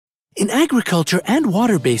In agriculture and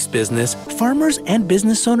water-based business, farmers and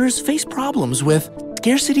business owners face problems with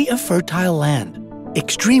scarcity of fertile land,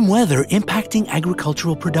 extreme weather impacting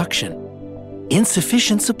agricultural production,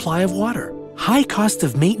 insufficient supply of water, high cost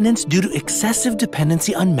of maintenance due to excessive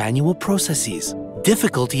dependency on manual processes,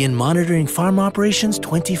 difficulty in monitoring farm operations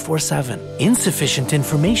 24/7, insufficient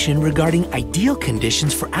information regarding ideal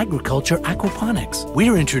conditions for agriculture aquaponics.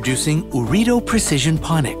 We're introducing Ooreedoo Precision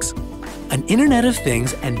Ponics, an Internet of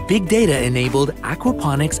Things and big data-enabled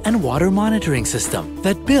aquaponics and water monitoring system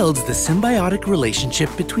that builds the symbiotic relationship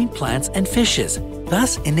between plants and fishes,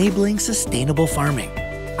 thus enabling sustainable farming.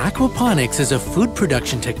 Aquaponics is a food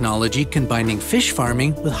production technology combining fish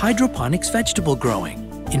farming with hydroponics vegetable growing.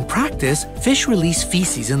 In practice, fish release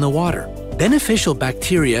feces in the water. Beneficial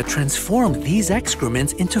bacteria transform these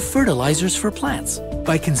excrements into fertilizers for plants.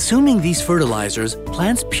 By consuming these fertilizers,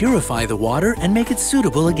 plants purify the water and make it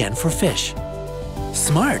suitable again for fish.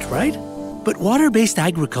 Smart, right? But water-based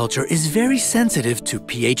agriculture is very sensitive to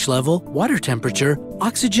pH level, water temperature,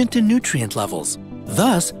 oxygen to nutrient levels.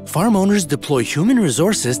 Thus, farm owners deploy human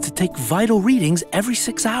resources to take vital readings every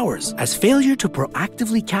 6 hours, as failure to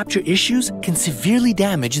proactively capture issues can severely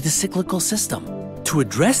damage the cyclical system. To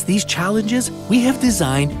address these challenges, we have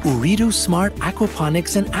designed Ooreedoo Smart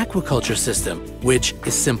Aquaponics and Aquaculture System, which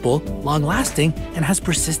is simple, long-lasting, and has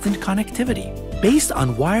persistent connectivity. Based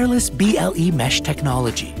on wireless BLE mesh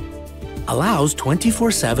technology, allows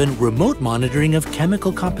 24/7 remote monitoring of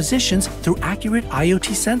chemical compositions through accurate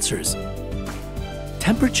IoT sensors,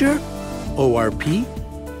 temperature, ORP,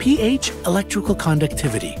 pH, electrical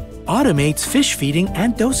conductivity, automates fish feeding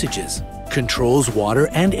and dosages, controls water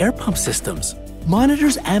and air pump systems,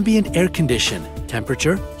 monitors ambient air condition,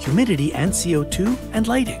 temperature, humidity and CO2, and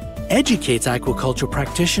lighting, educates aquaculture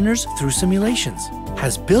practitioners through simulations,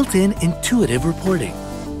 has built-in intuitive reporting,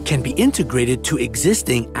 can be integrated to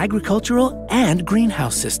existing agricultural and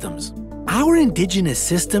greenhouse systems. Our indigenous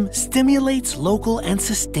system stimulates local and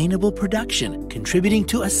sustainable production, contributing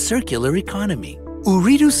to a circular economy.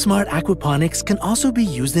 Ooreedoo Smart Aquaponics can also be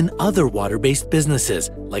used in other water-based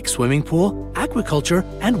businesses like swimming pool, aquaculture,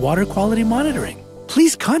 and water quality monitoring.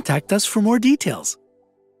 Please contact us for more details.